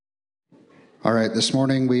All right, this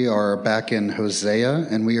morning we are back in Hosea,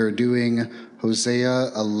 and we are doing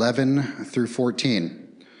Hosea 11 through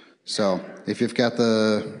 14. So if you've got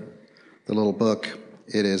the little book,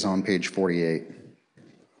 it is on page 48.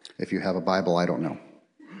 If you have a Bible, I don't know.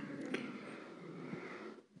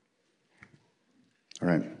 All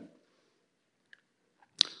right.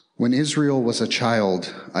 When Israel was a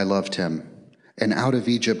child, I loved him, and out of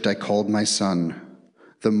Egypt I called my son.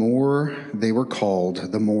 The more they were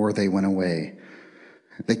called, the more they went away.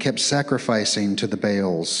 They kept sacrificing to the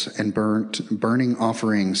Baals and burning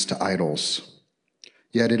offerings to idols.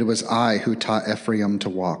 Yet it was I who taught Ephraim to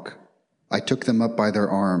walk. I took them up by their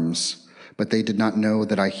arms, but they did not know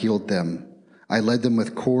that I healed them. I led them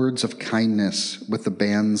with cords of kindness, with the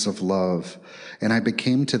bands of love, and I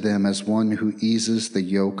became to them as one who eases the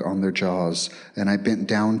yoke on their jaws, and I bent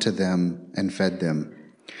down to them and fed them.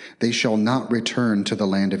 They shall not return to the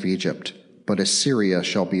land of Egypt, but Assyria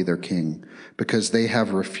shall be their king, because they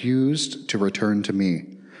have refused to return to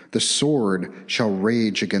me. The sword shall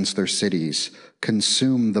rage against their cities,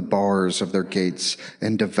 consume the bars of their gates,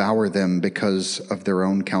 and devour them because of their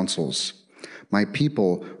own counsels. My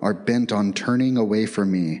people are bent on turning away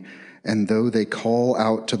from me, and though they call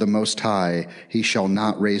out to the Most High, he shall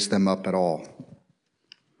not raise them up at all.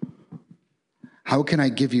 How can I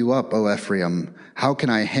give you up, O Ephraim? How can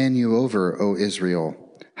I hand you over, O Israel?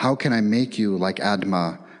 How can I make you like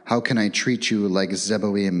Admah? How can I treat you like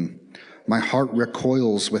Zeboim? My heart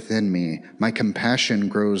recoils within me. My compassion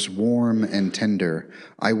grows warm and tender.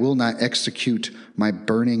 I will not execute my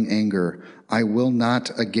burning anger. I will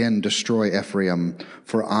not again destroy Ephraim,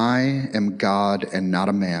 for I am God and not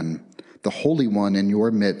a man, the Holy One in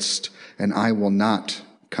your midst, and I will not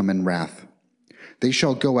come in wrath. They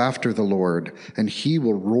shall go after the Lord, and he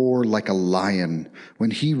will roar like a lion.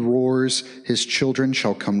 When he roars, his children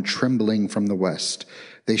shall come trembling from the west.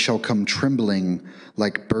 They shall come trembling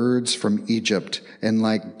like birds from Egypt, and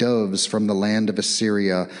like doves from the land of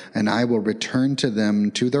Assyria, and I will return to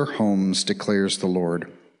them to their homes, declares the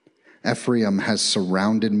Lord. Ephraim has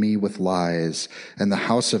surrounded me with lies, and the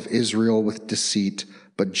house of Israel with deceit,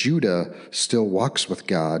 but Judah still walks with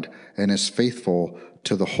God and is faithful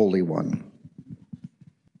to the Holy One.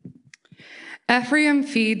 Ephraim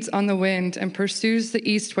feeds on the wind and pursues the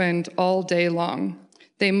east wind all day long.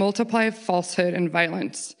 They multiply falsehood and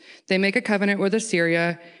violence. They make a covenant with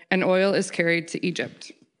Assyria, and oil is carried to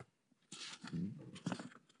Egypt.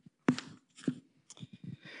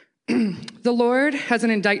 The Lord has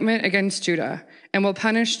an indictment against Judah and will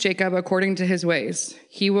punish Jacob according to his ways.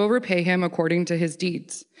 He will repay him according to his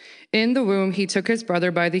deeds. In the womb he took his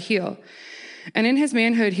brother by the heel, and in his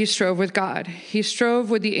manhood he strove with God. He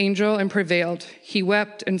strove with the angel and prevailed. He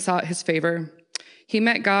wept and sought his favor. He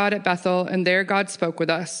met God at Bethel, and there God spoke with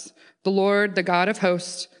us. The Lord, the God of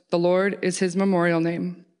hosts, the Lord is his memorial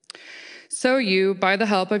name. So you, by the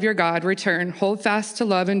help of your God, return, hold fast to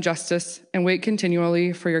love and justice, and wait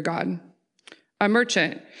continually for your God. A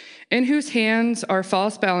merchant, in whose hands are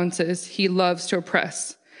false balances, he loves to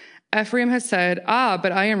oppress. Ephraim has said,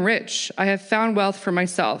 but I am rich. I have found wealth for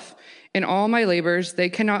myself. In all my labors, they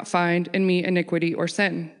cannot find in me iniquity or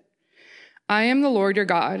sin. I am the Lord your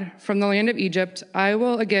God. From the land of Egypt, I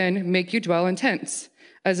will again make you dwell in tents,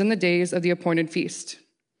 as in the days of the appointed feast.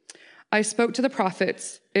 I spoke to the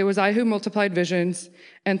prophets. It was I who multiplied visions,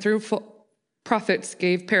 and through prophets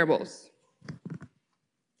gave parables.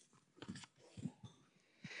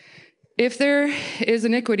 If there is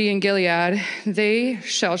iniquity in Gilead, they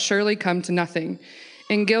shall surely come to nothing.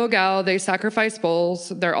 In Gilgal, they sacrifice bulls.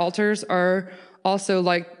 Their altars are also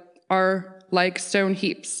like stone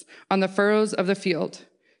heaps on the furrows of the field.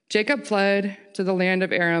 Jacob fled to the land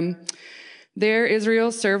of Aram. There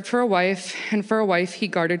Israel served for a wife, and for a wife he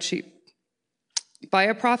guarded sheep. By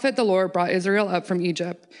a prophet the Lord brought Israel up from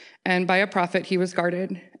Egypt, and by a prophet he was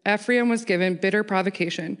guarded. Ephraim was given bitter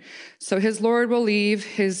provocation, so his Lord will leave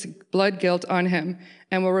his blood guilt on him,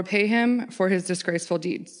 and will repay him for his disgraceful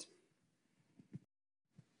deeds.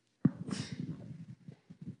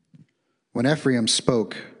 When Ephraim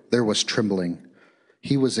spoke, there was trembling.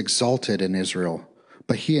 He was exalted in Israel,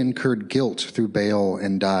 but he incurred guilt through Baal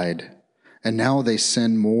and died. And now they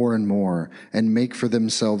sin more and more, and make for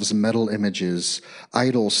themselves metal images,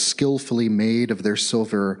 idols skillfully made of their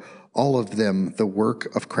silver, all of them the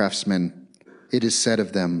work of craftsmen. It is said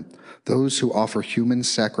of them, those who offer human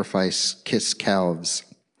sacrifice kiss calves.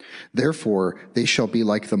 Therefore they shall be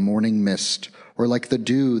like the morning mist, or like the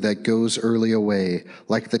dew that goes early away,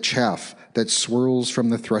 like the chaff that swirls from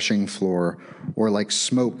the threshing floor, or like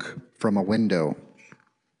smoke from a window.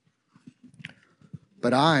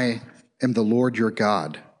 But I am the Lord your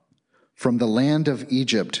God. From the land of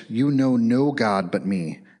Egypt you know no God but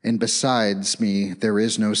me, and besides me there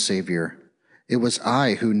is no Savior. It was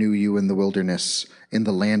I who knew you in the wilderness, in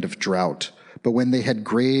the land of drought. But when they had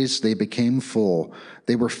grazed, they became full.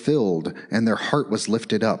 They were filled, and their heart was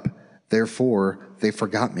lifted up. Therefore they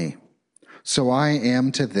forgot me. So I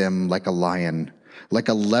am to them like a lion. Like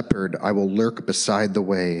a leopard I will lurk beside the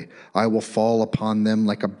way. I will fall upon them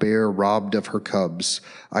like a bear robbed of her cubs.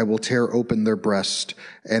 I will tear open their breast,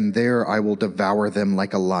 and there I will devour them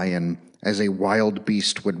like a lion, as a wild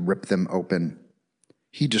beast would rip them open.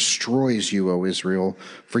 He destroys you, O Israel,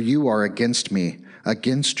 for you are against me,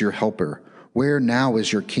 against your helper. Where now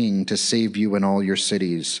is your king to save you in all your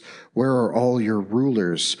cities? Where are all your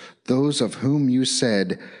rulers, those of whom you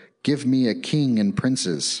said, give me a king and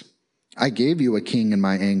princes? I gave you a king in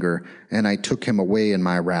my anger, and I took him away in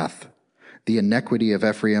my wrath. The iniquity of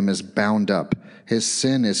Ephraim is bound up. His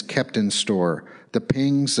sin is kept in store. The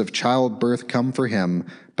pangs of childbirth come for him,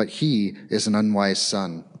 but he is an unwise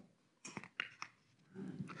son.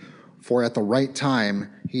 For at the right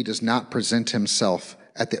time he does not present himself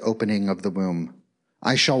at the opening of the womb.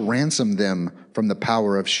 I shall ransom them from the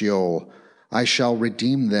power of Sheol. I shall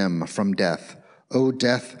redeem them from death. O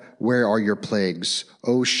death, where are your plagues?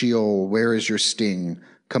 O Sheol, where is your sting?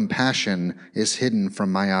 Compassion is hidden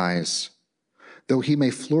from my eyes. Though he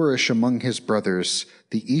may flourish among his brothers,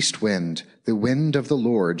 the east wind, the wind of the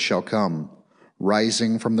Lord, shall come,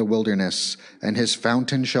 rising from the wilderness, and his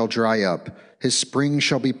fountain shall dry up. His spring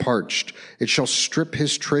shall be parched. It shall strip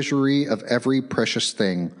his treasury of every precious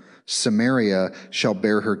thing. Samaria shall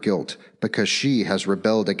bear her guilt, because she has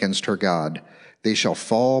rebelled against her God. They shall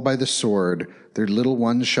fall by the sword. Their little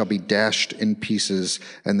ones shall be dashed in pieces,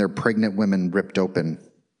 and their pregnant women ripped open.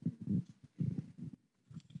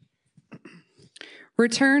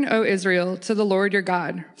 Return, O Israel, to the Lord your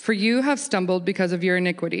God, for you have stumbled because of your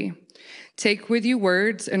iniquity. Take with you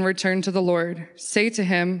words and return to the Lord. Say to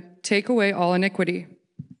him, take away all iniquity.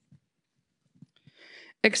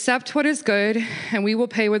 Accept what is good, and we will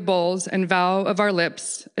pay with bowls and vow of our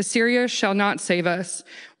lips. Assyria shall not save us.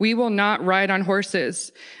 We will not ride on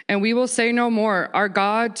horses, and we will say no more, our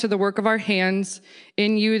God, to the work of our hands.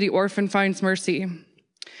 In you the orphan finds mercy.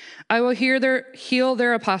 I will heal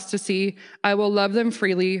their apostasy. I will love them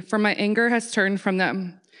freely, for my anger has turned from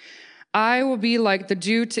them. I will be like the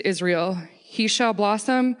dew to Israel. He shall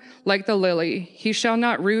blossom like the lily. He shall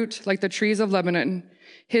not root like the trees of Lebanon.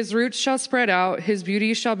 His roots shall spread out, his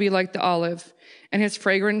beauty shall be like the olive, and his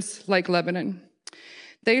fragrance like Lebanon.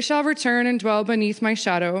 They shall return and dwell beneath my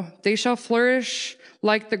shadow. They shall flourish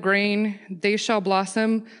like the grain. They shall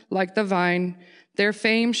blossom like the vine. Their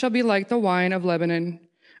fame shall be like the wine of Lebanon.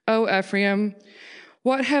 O Ephraim,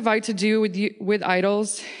 what have I to do with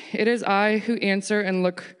idols? It is I who answer and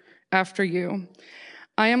look after you.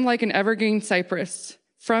 I am like an evergreen cypress.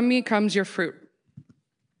 From me comes your fruit.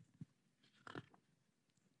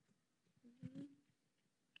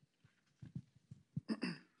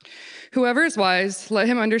 Whoever is wise, let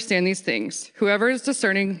him understand these things. Whoever is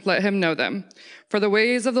discerning, let him know them. For the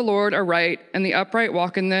ways of the Lord are right, and the upright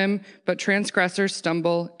walk in them, but transgressors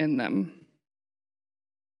stumble in them.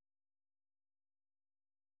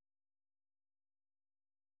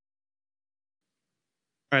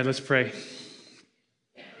 All right, let's pray.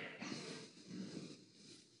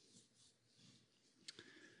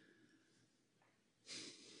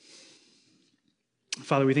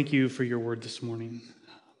 Father, we thank you for your word this morning.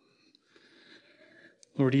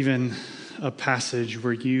 Lord, even a passage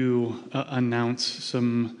where you announce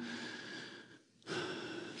some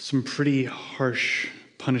pretty harsh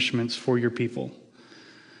punishments for your people.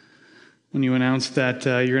 When you announce that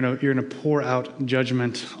you're going to pour out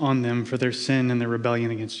judgment on them for their sin and their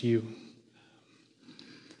rebellion against you.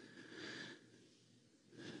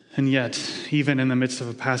 And yet, even in the midst of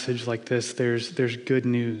a passage like this, there's good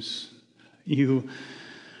news. You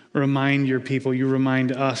remind your people, you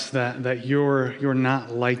remind us that you're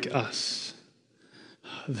not like us,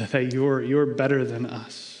 that you're better than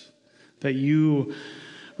us, that you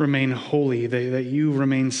remain holy, that you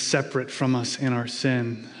remain separate from us in our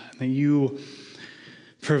sin, that you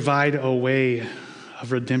provide a way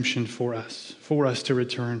of redemption for us to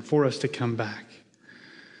return, for us to come back.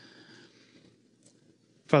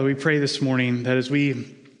 Father, we pray this morning that as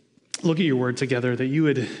we look at your word together, that you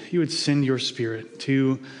would send your Spirit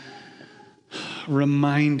to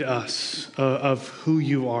remind us of who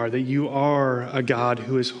you are, that you are a God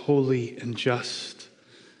who is holy and just,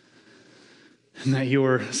 and that you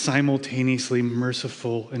are simultaneously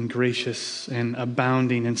merciful and gracious and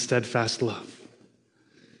abounding in steadfast love.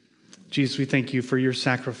 Jesus, we thank you for your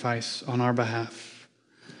sacrifice on our behalf.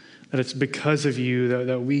 that it's because of you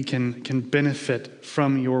that we can benefit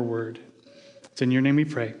from your word. It's in your name we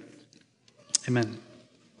pray. Amen.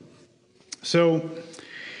 So,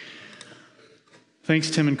 thanks,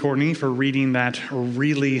 Tim and Courtney, for reading that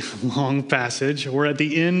really long passage. We're at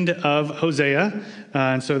the end of Hosea,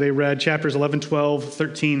 and so they read chapters 11, 12,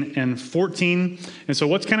 13, and 14. And so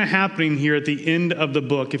what's kind of happening here at the end of the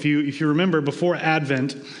book, if you remember, before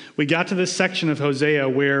Advent, we got to this section of Hosea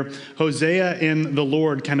where Hosea and the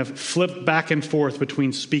Lord kind of flip back and forth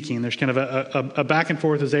between speaking. There's kind of a back and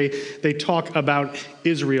forth as they talk about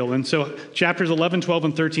Israel. And so chapters 11, 12,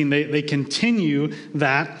 and 13, they continue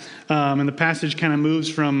that. And the passage kind of moves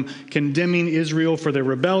from condemning Israel for their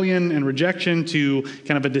rebellion and rejection to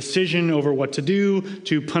kind of a decision over what to do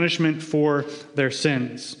to punishment for their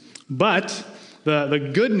sins. But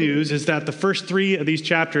the good news is that the first three of these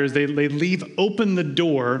chapters, they leave open the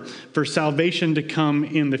door for salvation to come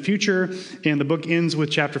in the future. And the book ends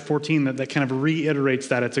with chapter 14 that kind of reiterates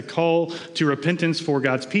that. It's a call to repentance for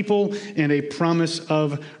God's people and a promise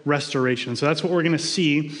of restoration. So that's what we're going to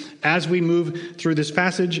see as we move through this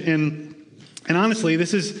passage. And honestly,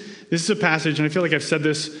 this is a passage, and I feel like I've said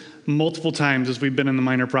this multiple times as we've been in the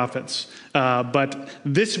Minor Prophets. But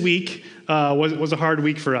this week was a hard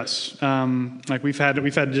week for us. Like we've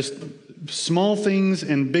had just small things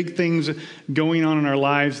and big things going on in our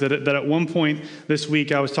lives that at one point this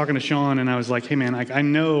week I was talking to Sean and I was like, hey man, I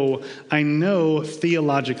know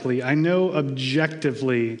theologically, I know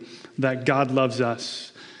objectively that God loves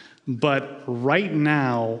us, but right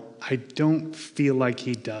now I don't feel like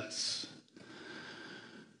he does.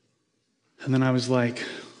 And then I was like,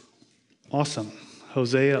 awesome.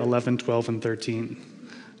 Hosea 11, 12, and 13.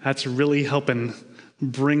 That's really helping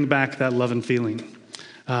bring back that love and feeling.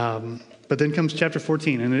 But then comes chapter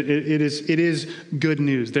 14, and it is good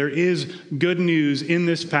news. There is good news in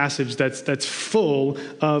this passage that's full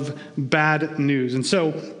of bad news. And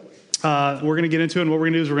so we're going to get into it, and what we're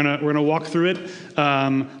going to do is we're going to walk through it,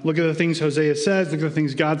 look at the things Hosea says, look at the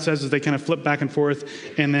things God says as they kind of flip back and forth,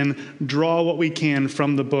 and then draw what we can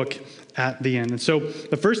from the book at the end. And so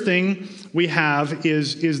the first thing we have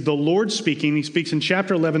is the Lord speaking. He speaks in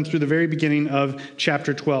chapter 11 through the very beginning of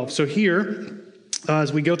chapter 12. So here,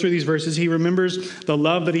 as we go through these verses, he remembers the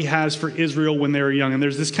love that he has for Israel when they were young. And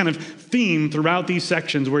there's this kind of theme throughout these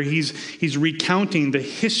sections where he's recounting the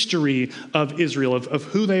history of Israel, of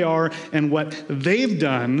who they are and what they've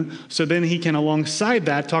done. So then he can, alongside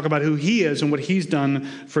that, talk about who he is and what he's done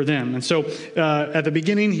for them. And so at the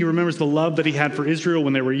beginning, he remembers the love that he had for Israel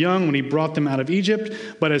when they were young, when he brought them out of Egypt.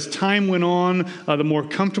 But as time went on, the more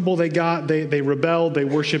comfortable they got, they rebelled, they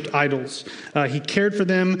worshiped idols. He cared for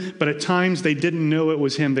them, but at times they didn't know it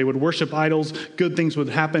was him. They would worship idols, good things would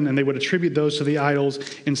happen, and they would attribute those to the idols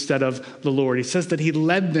instead of the Lord. He says that he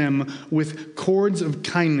led them with cords of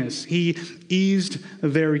kindness. He eased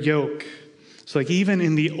their yoke. So like even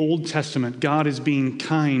in the Old Testament, God is being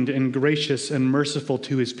kind and gracious and merciful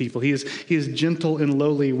to his people. He is gentle and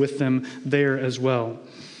lowly with them there as well.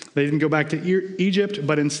 They didn't go back to Egypt,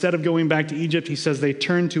 but instead of going back to Egypt, he says they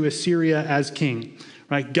turned to Assyria as king.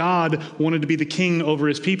 Right? God wanted to be the king over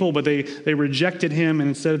his people, but they rejected him and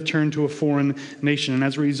instead turned to a foreign nation. And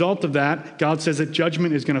as a result of that, God says that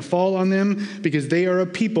judgment is going to fall on them because they are a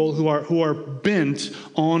people who are bent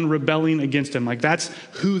on rebelling against him. Like that's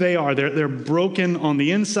who they are. They're broken on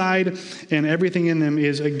the inside and everything in them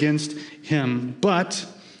is against him. But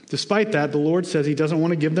despite that, the Lord says he doesn't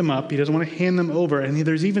want to give them up. He doesn't want to hand them over. And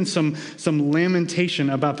there's even some lamentation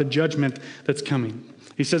about the judgment that's coming.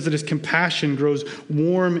 He says that his compassion grows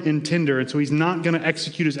warm and tender, and so he's not going to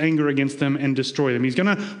execute his anger against them and destroy them. He's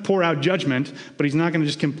going to pour out judgment, but he's not going to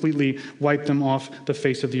just completely wipe them off the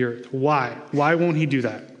face of the earth. Why? Why won't he do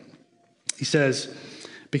that? He says,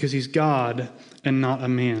 because he's God and not a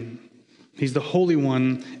man. He's the Holy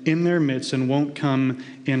One in their midst and won't come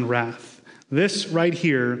in wrath. This right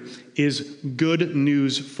here is good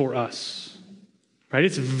news for us. Right?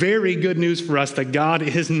 It's very good news for us that God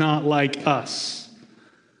is not like us.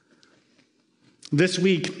 This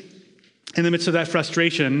week, in the midst of that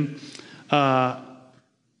frustration, so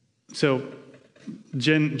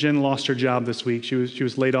Jen lost her job this week. She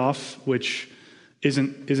was laid off, which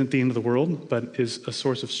isn't the end of the world, but is a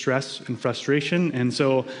source of stress and frustration. And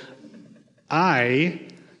so I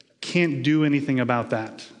can't do anything about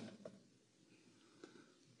that.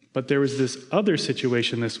 But there was this other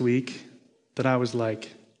situation this week that I was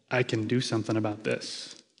like, I can do something about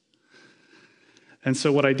this. And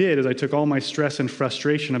so what I did is I took all my stress and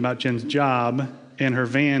frustration about Jen's job and her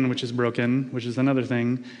van, which is broken, which is another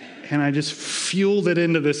thing, and I just fueled it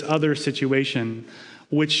into this other situation,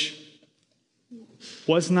 which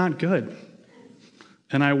was not good.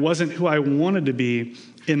 And I wasn't who I wanted to be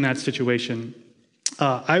in that situation.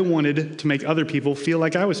 I wanted to make other people feel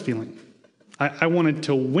like I was feeling. I wanted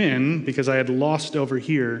to win because I had lost over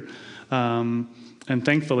here. And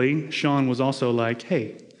thankfully, Sean was also like,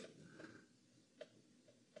 hey,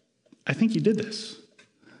 I think you did this.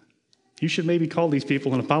 You should maybe call these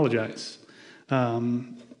people and apologize.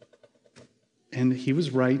 And he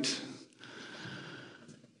was right.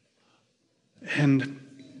 And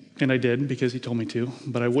I did because he told me to,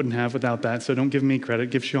 but I wouldn't have without that. So don't give me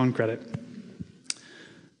credit, give Sean credit.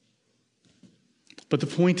 But the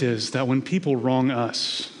point is that when people wrong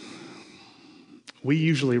us, we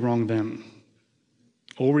usually wrong them.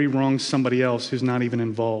 Or we wrong somebody else who's not even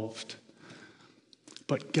involved.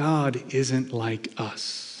 But God isn't like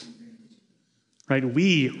us. Right?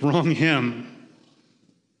 We wrong him.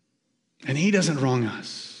 And he doesn't wrong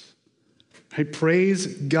us. Right? Praise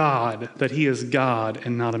God that he is God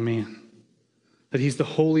and not a man. That he's the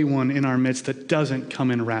Holy One in our midst that doesn't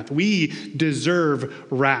come in wrath. We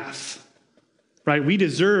deserve wrath. Right? We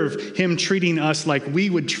deserve him treating us like we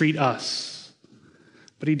would treat us.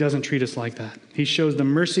 But he doesn't treat us like that. He shows them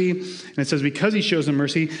mercy, and it says because he shows them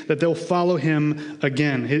mercy, that they'll follow him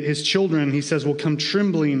again. His children, he says, will come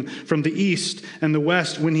trembling from the east and the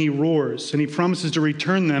west when he roars, and he promises to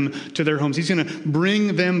return them to their homes. He's going to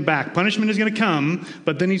bring them back. Punishment is going to come,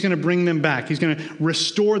 but then he's going to bring them back. He's going to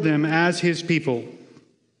restore them as his people.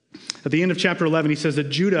 At the end of chapter 11, he says that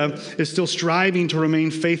Judah is still striving to remain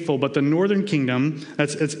faithful, but the northern kingdom,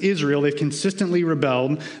 that's Israel, they've consistently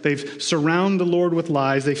rebelled. They've surrounded the Lord with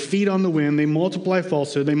lies. They feed on the wind. They multiply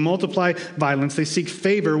falsehood. They multiply violence. They seek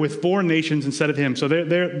favor with foreign nations instead of him. So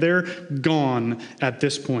they're gone at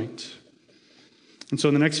this point. And so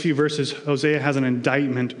in the next few verses, Hosea has an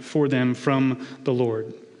indictment for them from the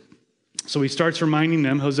Lord. So he starts reminding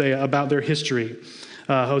them, Hosea, about their history.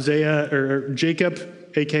 Jacob,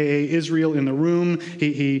 a.k.a. Israel, in the room.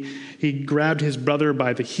 He grabbed his brother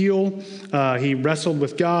by the heel. He wrestled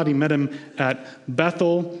with God. He met him at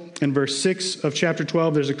Bethel. In verse 6 of chapter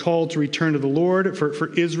 12, there's a call to return to the Lord,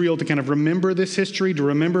 for Israel to kind of remember this history, to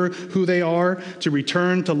remember who they are, to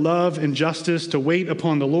return to love and justice, to wait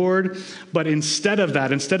upon the Lord. But instead of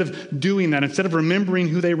that, instead of doing that, instead of remembering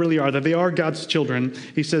who they really are, that they are God's children,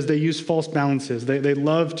 he says they use false balances. They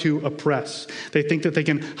love to oppress. They think that they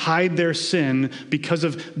can hide their sin because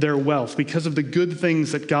of their wealth, because of the good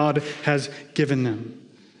things that God has given them.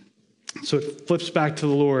 So it flips back to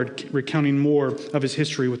the Lord, recounting more of his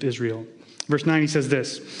history with Israel. Verse 9, he says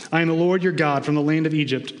this, I am the Lord your God from the land of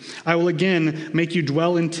Egypt. I will again make you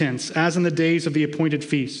dwell in tents, as in the days of the appointed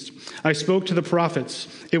feast. I spoke to the prophets.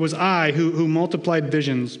 It was I who multiplied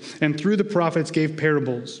visions, and through the prophets gave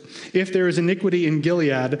parables. If there is iniquity in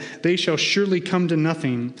Gilead, they shall surely come to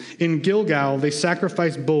nothing. In Gilgal they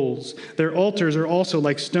sacrifice bulls. Their altars are also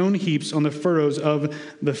like stone heaps on the furrows of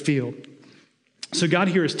the field. So God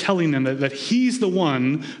here is telling them that he's the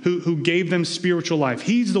one who gave them spiritual life.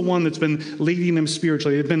 He's the one that's been leading them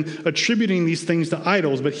spiritually. They've been attributing these things to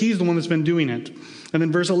idols, but he's the one that's been doing it. And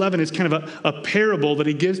then verse 11 is kind of a parable that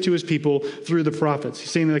he gives to his people through the prophets.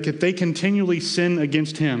 He's saying that if they continually sin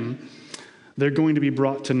against him, they're going to be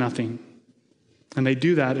brought to nothing. And they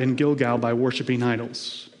do that in Gilgal by worshiping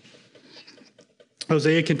idols.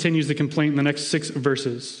 Hosea continues the complaint in the next 6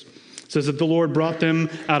 verses. It says that the Lord brought them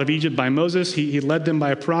out of Egypt by Moses. He led them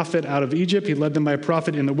by a prophet out of Egypt. He led them by a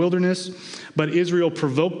prophet in the wilderness. But Israel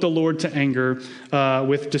provoked the Lord to anger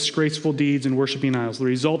with disgraceful deeds and worshiping idols. The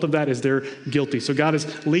result of that is they're guilty. So God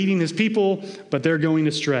is leading his people, but they're going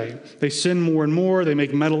astray. They sin more and more. They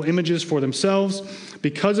make metal images for themselves.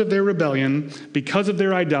 Because of their rebellion, because of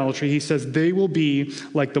their idolatry, he says they will be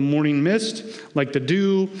like the morning mist, like the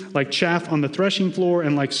dew, like chaff on the threshing floor,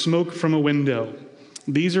 and like smoke from a window.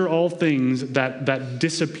 These are all things that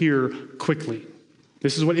disappear quickly.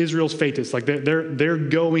 This is what Israel's fate is. Like they're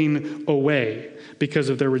going away because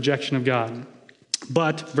of their rejection of God.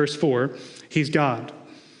 But, verse 4, he's God.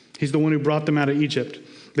 He's the one who brought them out of Egypt.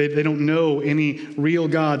 They don't know any real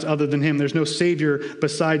gods other than him. There's no Savior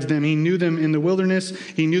besides them. He knew them in the wilderness.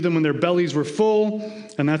 He knew them when their bellies were full,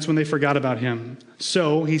 and that's when they forgot about him.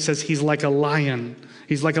 So he says he's like a lion.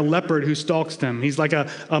 He's like a leopard who stalks them. He's like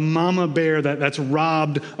a mama bear that's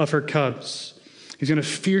robbed of her cubs. He's going to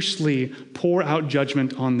fiercely pour out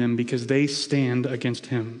judgment on them because they stand against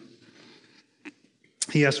him.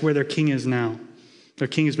 He asks where their king is now. Their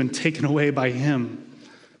king has been taken away by him.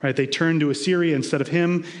 Right? They turned to Assyria instead of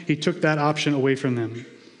him. He took that option away from them. He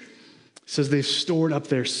says they've stored up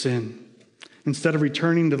their sin. Instead of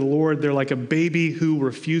returning to the Lord, they're like a baby who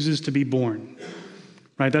refuses to be born.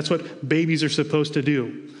 Right? That's what babies are supposed to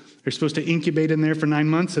do. They're supposed to incubate in there for 9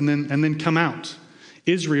 months and then come out.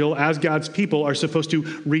 Israel, as God's people, are supposed to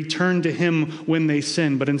return to him when they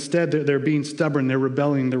sin, but instead they're being stubborn, they're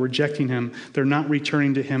rebelling, they're rejecting him, they're not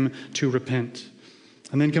returning to him to repent.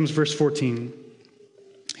 And then comes verse 14.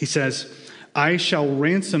 He says, I shall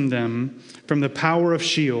ransom them from the power of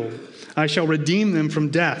Sheol. I shall redeem them from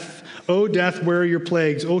death. O death, where are your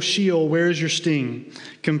plagues? O Sheol, where is your sting?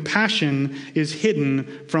 Compassion is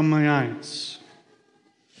hidden from my eyes.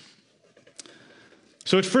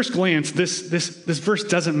 So at first glance, this verse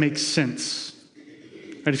doesn't make sense.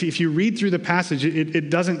 Right? If you read through the passage, it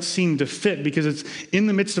doesn't seem to fit because it's in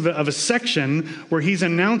the midst of a section where he's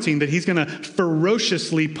announcing that he's going to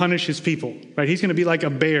ferociously punish his people. Right? He's going to be like a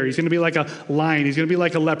bear. He's going to be like a lion. He's going to be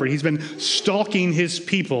like a leopard. He's been stalking his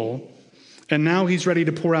people, and now he's ready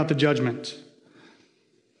to pour out the judgment.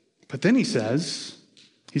 But then he says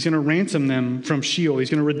he's going to ransom them from Sheol.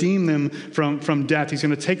 He's going to redeem them from death. He's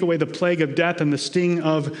going to take away the plague of death and the sting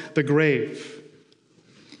of the grave.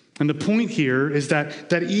 And the point here is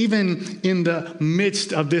that even in the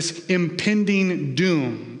midst of this impending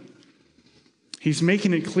doom, he's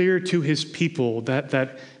making it clear to his people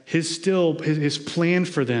that his plan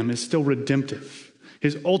for them is still redemptive.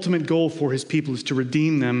 His ultimate goal for his people is to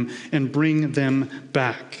redeem them and bring them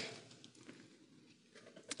back.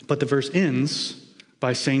 But the verse ends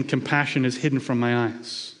by saying, compassion is hidden from my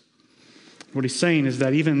eyes. What he's saying is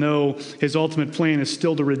that even though his ultimate plan is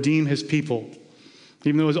still to redeem his people,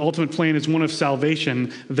 even though his ultimate plan is one of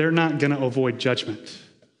salvation, they're not going to avoid judgment.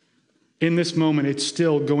 In this moment, it's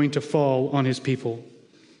still going to fall on his people.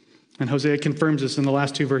 And Hosea confirms this in the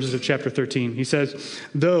last two verses of chapter 13. He says,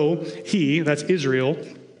 though he, that's Israel,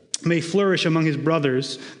 may flourish among his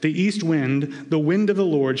brothers, the east wind, the wind of the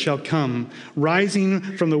Lord shall come, rising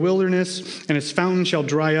from the wilderness, and his fountain shall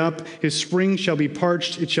dry up, his spring shall be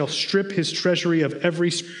parched, it shall strip his treasury of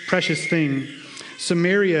every precious thing.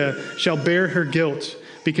 Samaria shall bear her guilt,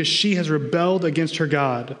 because she has rebelled against her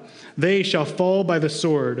God. They shall fall by the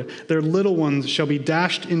sword, their little ones shall be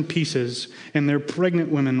dashed in pieces, and their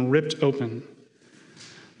pregnant women ripped open.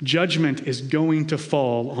 Judgment is going to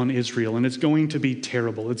fall on Israel, and it's going to be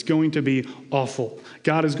terrible. It's going to be awful.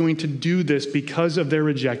 God is going to do this because of their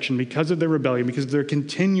rejection, because of their rebellion, because of their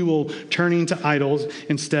continual turning to idols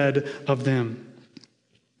instead of them.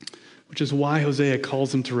 Which is why Hosea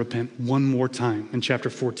calls them to repent one more time in chapter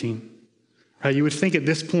 14. Right? You would think at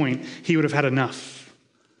this point he would have had enough.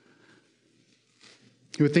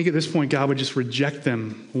 You would think at this point God would just reject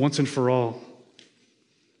them once and for all.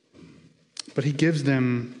 But he gives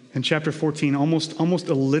them, in chapter 14, almost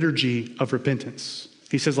a liturgy of repentance.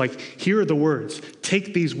 He says, here are the words.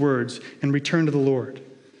 Take these words and return to the Lord.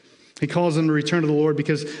 He calls them to return to the Lord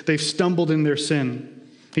because they've stumbled in their sin.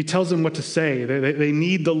 He tells them what to say. They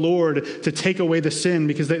need the Lord to take away the sin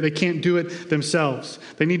because they can't do it themselves.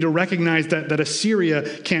 They need to recognize that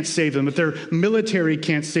Assyria can't save them, that their military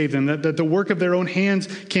can't save them, that the work of their own hands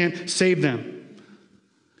can't save them.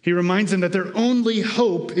 He reminds them that their only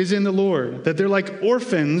hope is in the Lord, that they're like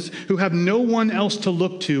orphans who have no one else to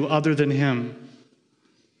look to other than him.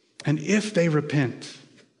 And if they repent,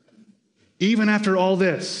 even after all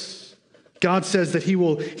this, God says that he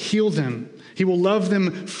will heal them. He will love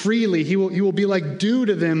them freely. He will be like dew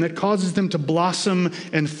to them that causes them to blossom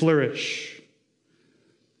and flourish.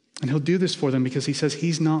 And he'll do this for them because he says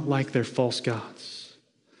he's not like their false gods.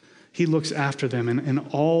 He looks after them, and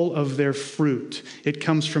all of their fruit, it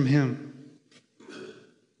comes from him.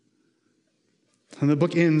 And the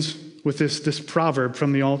book ends with this proverb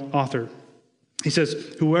from the author. He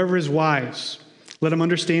says, whoever is wise, let him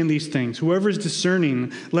understand these things. Whoever is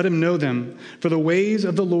discerning, let him know them. For the ways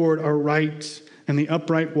of the Lord are right, and the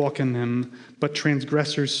upright walk in them, but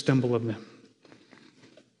transgressors stumble of them.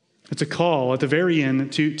 It's a call at the very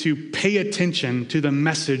end to pay attention to the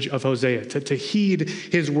message of Hosea, to heed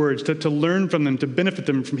his words, to learn from them, to benefit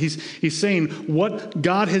them from. He's saying what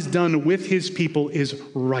God has done with his people is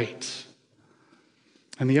right.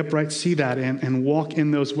 And the upright see that and walk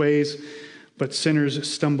in those ways, but sinners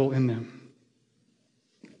stumble in them.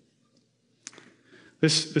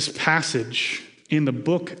 This passage in the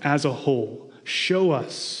book as a whole show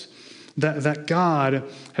us that God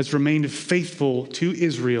has remained faithful to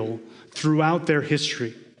Israel throughout their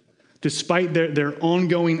history, despite their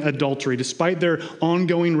ongoing adultery, despite their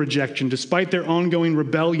ongoing rejection, despite their ongoing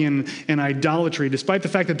rebellion and idolatry, despite the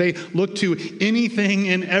fact that they look to anything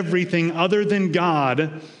and everything other than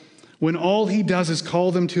God, when all he does is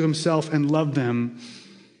call them to himself and love them,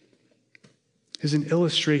 is an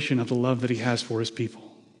illustration of the love that he has for his people.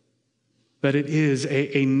 That it is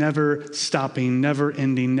a never-stopping,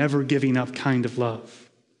 never-ending, never-giving-up kind of love.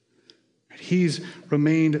 He's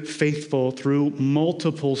remained faithful through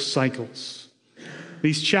multiple cycles.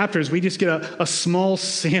 these chapters, we just get a small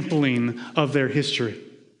sampling of their history.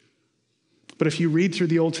 But if you read through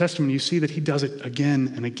the Old Testament, you see that he does it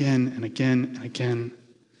again and again and again and again.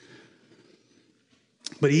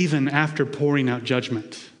 But even after pouring out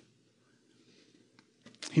judgment,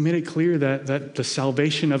 he made it clear that the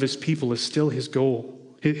salvation of his people is still his goal.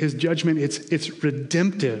 His judgment, it's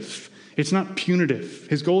redemptive. It's not punitive.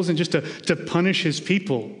 His goal isn't just to punish his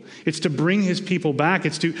people. It's to bring his people back.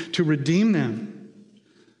 It's to redeem them.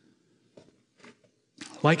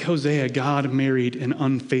 Like Hosea, God married an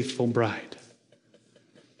unfaithful bride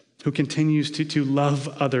who continues to love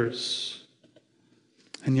others.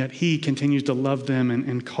 And yet he continues to love them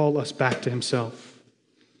and call us back to himself.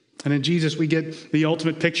 And in Jesus, we get the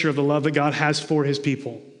ultimate picture of the love that God has for his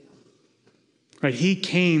people. Right? He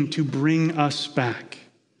came to bring us back.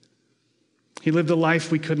 He lived a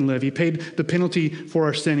life we couldn't live. He paid the penalty for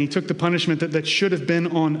our sin. He took the punishment that should have been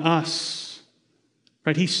on us.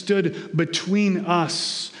 Right? He stood between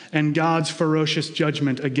us and God's ferocious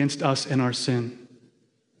judgment against us and our sin.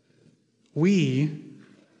 We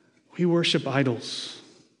worship idols.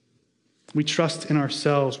 We trust in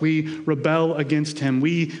ourselves. We rebel against him.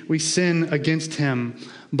 We sin against him.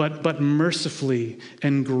 But mercifully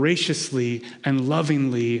and graciously and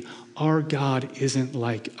lovingly, our God isn't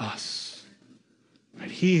like us. Right?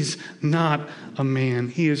 He's not a man.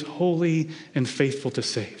 He is holy and faithful to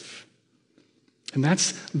save. And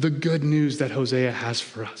that's the good news that Hosea has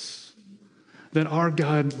for us. That our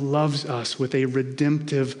God loves us with a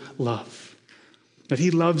redemptive love. That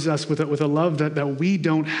he loves us with a love that we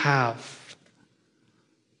don't have.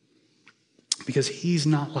 Because he's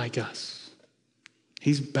not like us.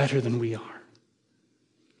 He's better than we are.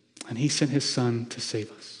 And he sent his son to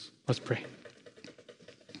save us. Let's pray.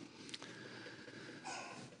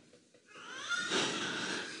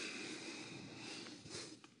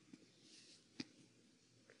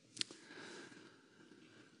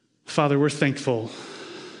 Father, we're thankful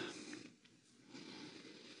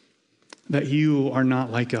that you are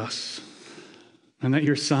not like us, and that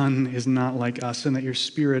your Son is not like us, and that your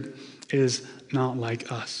Spirit is not like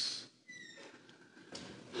us.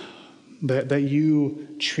 That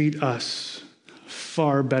you treat us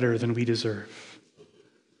far better than we deserve,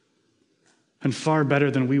 and far better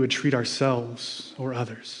than we would treat ourselves or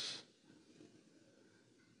others.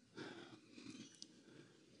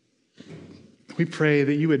 We pray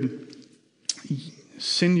that you would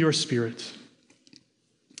send your Spirit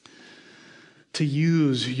to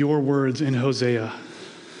use your words in Hosea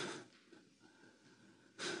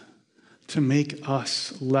to make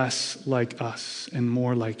us less like us and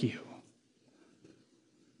more like you.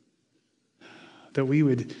 That we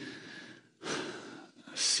would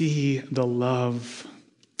see the love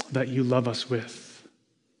that you love us with.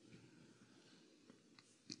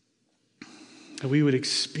 That we would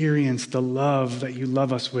experience the love that you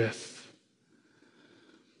love us with.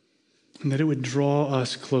 And that it would draw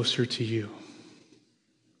us closer to you.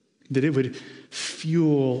 That it would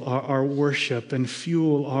fuel our worship and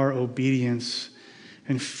fuel our obedience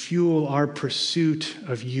and fuel our pursuit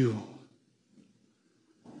of you.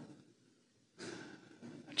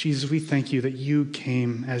 Jesus, we thank you that you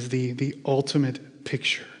came as the ultimate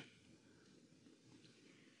picture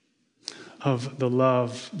of the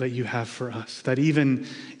love that you have for us. That even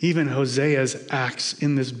Hosea's acts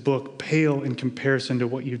in this book pale in comparison to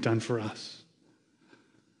what you've done for us.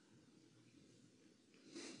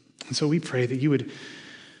 And so we pray that you would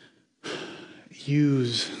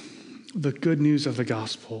use the good news of the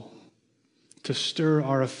gospel to stir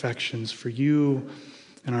our affections for you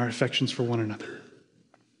and our affections for one another.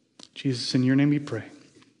 Jesus, in your name we pray.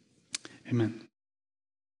 Amen.